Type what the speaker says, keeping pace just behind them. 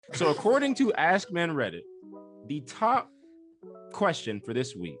So according to AskMen Reddit, the top question for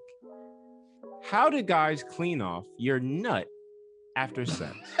this week: how do guys clean off your nut after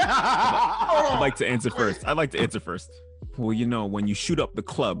sex? I'd like to answer first. Well, you know, when you shoot up the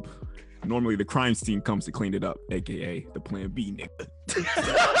club, normally the crime scene comes to clean it up, aka the Plan B nigga.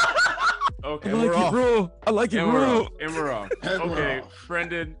 Okay, I like it raw. And we're off. Okay,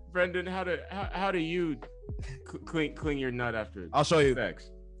 Brendan, how do you clean your nut after? I'll show you.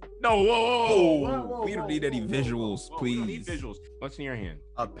 Sex? No, whoa. We don't need any visuals, please. We don't need visuals. What's in your hand?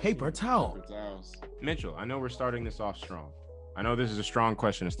 A paper towel. Mitchell, I know we're starting this off strong. I know this is a strong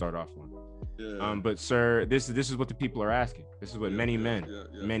question to start off on. Yeah. But sir, this is what the people are asking. This is what many men.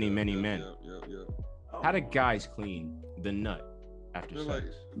 How do guys clean the nut after sex? Like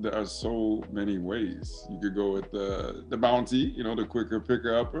there are so many ways. You could go with the bounty, you know, the quicker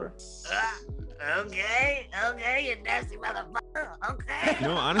picker upper. Okay, you nasty motherfucker. Okay. You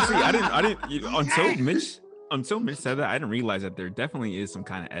know, honestly, I didn't. Until Mitch said that, I didn't realize that there definitely is some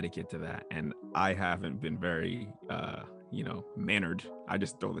kind of etiquette to that, and I haven't been very, mannered. I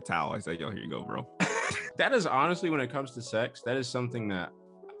just throw the towel. I say, "Yo, here you go, bro." That is honestly, when it comes to sex, that is something that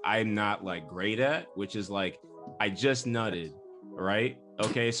I'm not like great at, which is like, I just nutted, right?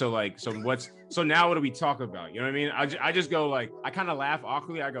 Okay, so now what do we talk about? You know what I mean? I just go like, I kind of laugh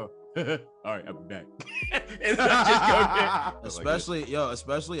awkwardly. I go, all right, I'll be back. And I just go,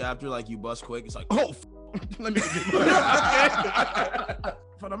 especially after like you bust quick, it's like, oh, let me get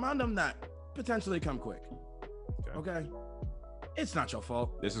for the man them that potentially come quick. Okay, it's not your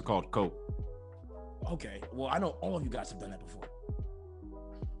fault. This is called cope. Okay, well, I know all of you guys have done that before.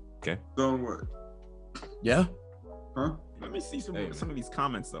 Okay. Done what? Yeah. Huh? Let me see some of these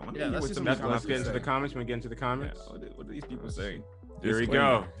comments though. Let's get into the comments. When we get into the comments, what are these people saying? Here we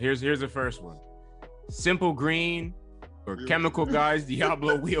go. Here's the first one. Simple green or chemical guys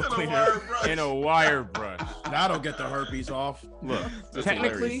Diablo wheel cleaner and a wire brush. That'll get the herpes off. Look,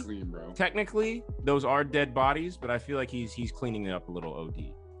 technically, those are dead bodies, but I feel like he's cleaning it up a little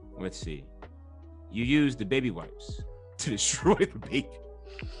OD. Let's see. You use the baby wipes to destroy the baby.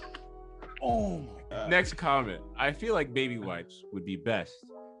 Oh my God. Next comment. I feel like baby wipes would be best,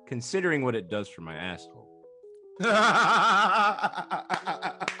 considering what it does for my asshole.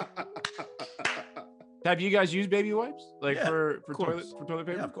 Have you guys used baby wipes for toilet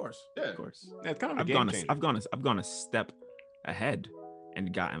paper? Yeah, of course. Yeah, of course. Yeah, it's kind of a game changer. I've gone a step ahead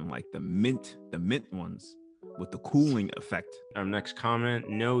and gotten like the mint ones with the cooling effect. Our next comment: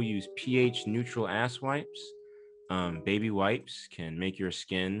 no, use pH neutral ass wipes. Baby wipes can make your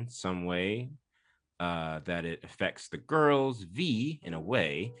skin some way that it affects the girl's V in a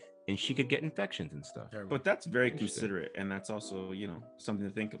way, and she could get infections and stuff. But that's very considerate, and that's also, something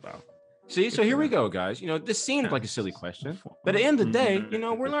to think about. See, so here we go, guys. This seemed like a silly question, but at the end of the day,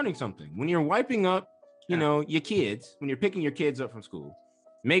 we're learning something. When you're wiping up, your kids, when you're picking your kids up from school,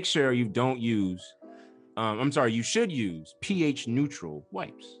 make sure you don't use, you should use pH neutral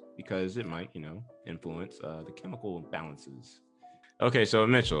wipes because it might, influence the chemical balances. Okay, so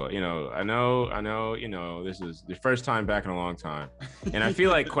Mitchell, I know, this is the first time back in a long time. And I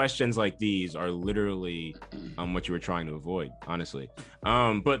feel like questions like these are literally what you were trying to avoid, honestly.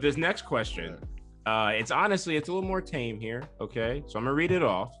 But this next question, it's a little more tame here, okay? So I'm gonna read it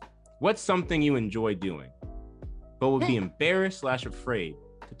off. What's something you enjoy doing, but would be embarrassed / afraid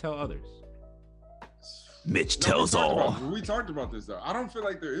to tell others? Mitch tells all. We talked about this though. I don't feel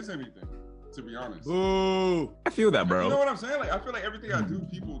like there is anything, to be honest. Ooh, I feel that, bro. You know what I'm saying? Like, I feel like everything I do,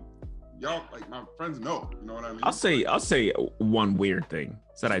 y'all, like my friends know. You know what I mean? I'll say one weird thing.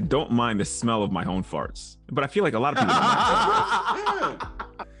 Is that I don't mind the smell of my own farts, but I feel like a lot of people don't.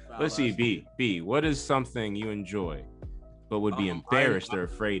 Yeah. Let's see, B. What is something you enjoy, but would be embarrassed or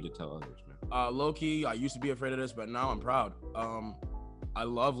afraid to tell others, man? Low key, I used to be afraid of this, but now I'm proud. I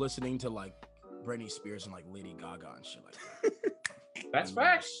love listening to like Britney Spears and like Lady Gaga and shit like that. That's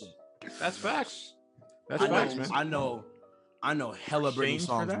facts. That's facts. That's facts, man. I know hella Britney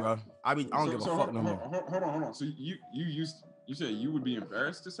songs, bro. I don't give a fuck no more. Hold on. So you said you would be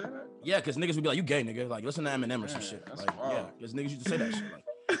embarrassed to say that? Yeah, because niggas would be like, you gay, nigga. Like, listen to Eminem or some shit. Like, wild. Yeah, because niggas used to say that shit.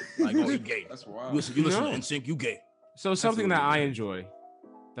 Like oh, you gay. That's wild. You listen to NSYNC, you gay. So something that I enjoy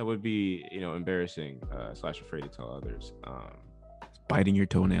that would be, embarrassing / afraid to tell others. Biting your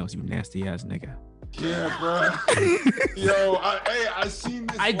toenails, you nasty ass nigga. Yeah, bro. Yo, I seen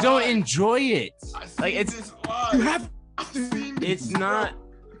this. I don't enjoy it. Like it's live. You have. It's not.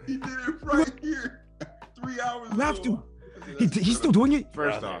 He did it right here. 3 hours. You have to. He's still doing it.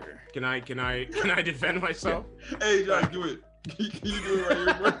 First off, can I defend myself? Hey, Josh, do it. Can you do it right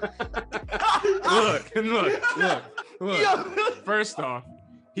here, bro? Look. First off,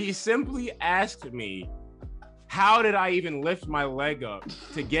 He simply asked me, how did I even lift my leg up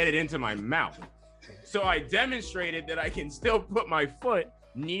to get it into my mouth? So I demonstrated that I can still put my foot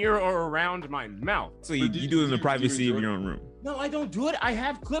near or around my mouth. So you do it in the privacy of your own room. No, I don't do it. I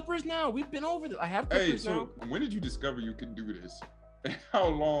have clippers now. We've been over this. I have clippers now. When did you discover you could do this? How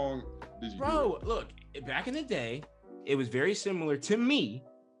long did you do it? Look, back in the day, it was very similar to me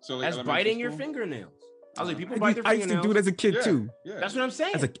as biting your fingernails. I was like, people bite their fingernails. I used to do it as a kid too. Yeah. That's what I'm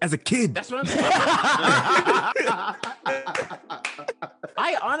saying. As a kid. That's what I'm saying.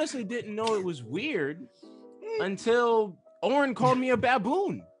 I honestly didn't know it was weird until Oren called me a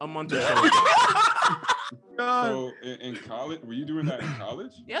baboon a month or so ago. So in college, were you doing that in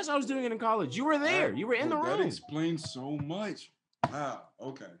college? Yes, I was doing it in college. You were there. You were in the room. That explains so much. Wow.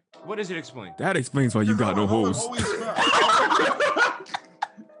 Okay. What does it explain? That explains why you got no holes.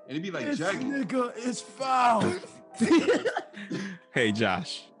 And it'd be like, This Jack, nigga is foul. Hey,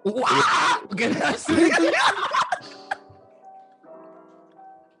 Josh. Wow.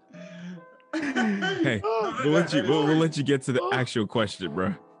 Hey, we'll let you get to the actual question,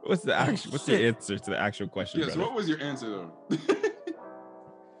 bro. What's the answer to the actual question? Yes, what was your answer though?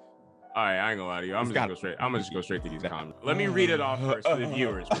 All right, I ain't gonna lie to you. I'm gonna just go straight to these comments. Let me read it off first for the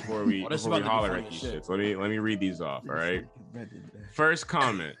viewers before we holler at these shits. Let me read these off. All right. First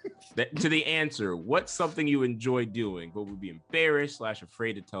comment to the answer: what's something you enjoy doing but would be embarrassed /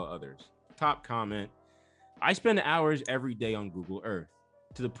 afraid to tell others? Top comment: I spend hours every day on Google Earth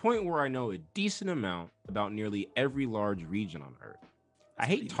to the point where I know a decent amount about nearly every large region on Earth. I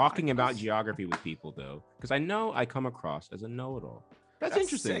hate talking about geography with people though, because I know I come across as a know-it-all. That's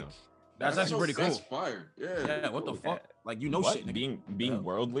interesting. That's actually pretty cool. That's fire. Yeah. What the fuck? Like, you know what? shit. Nigga. Being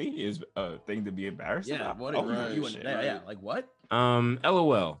worldly is a thing to be embarrassed about. What? Like what?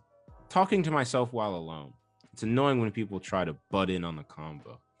 LOL. Talking to myself while alone. It's annoying when people try to butt in on the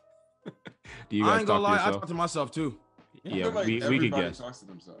convo. Do you guys I ain't gonna lie, yourself? I talk to myself too. Yeah, like we could guess. Talks to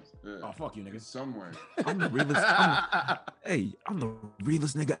themselves. Yeah. Oh, fuck you, nigga. It's somewhere. I'm the realest. I'm the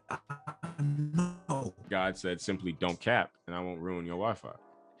realest nigga I know. God said simply don't cap and I won't ruin your Wi-Fi.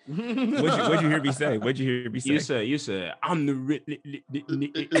 What'd you hear me say? You said I'm the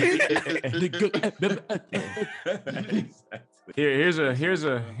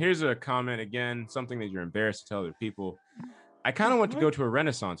here's a comment again, something that you're embarrassed to tell other people. I kind of want to go to a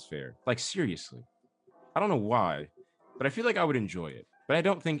Renaissance fair. Like, seriously. I don't know why, but I feel like I would enjoy it. But I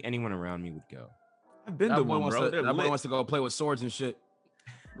don't think anyone around me would go. I've been to one, bro. That boy wants to go play with swords and shit.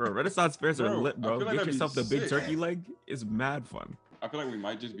 Bro, Renaissance fairs are lit, bro. Like get yourself the big turkey leg. It's mad fun. I feel like we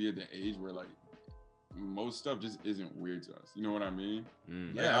might just be at the age where like most stuff just isn't weird to us. You know what I mean?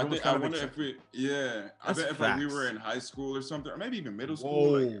 Yeah, I wonder if we. Yeah, I bet if like, we were in high school or something, or maybe even middle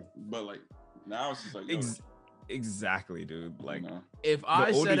school. Like, but like now it's just like. Exactly, dude. Like, if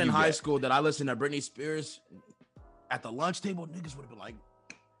I said in high school that I listened to Britney Spears at the lunch table, niggas would have been like,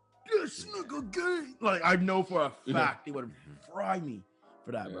 "This nigga gay." Like, I know for a fact they would have fried me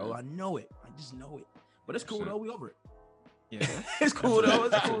for that, bro. I know it. I just know it. But it's cool though. We over it. Yeah, it's cool though.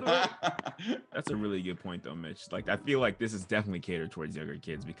 It's cool though. That's a really good point though, Mitch. Like, I feel like this is definitely catered towards younger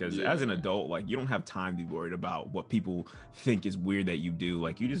kids because as an adult, like, you don't have time to be worried about what people think is weird that you do.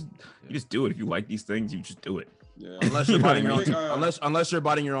 Like, you just do it. If you like these things, you just do it. Yeah. Unless you're biting your own unless you're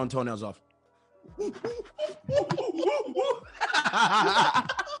biting your own toenails off. Hey,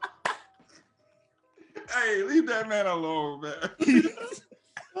 leave that man alone, man.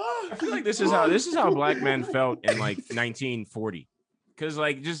 I feel like this is how black men felt in like 1940. Cause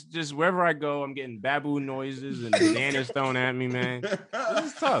like just wherever I go, I'm getting baboon noises and bananas thrown at me, man. This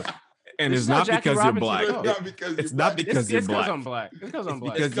is tough. And it's not because you're black. It's not because you're black. Because I'm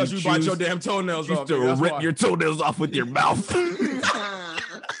black. It's because you bite your damn toenails off. To rip your toenails off with your mouth.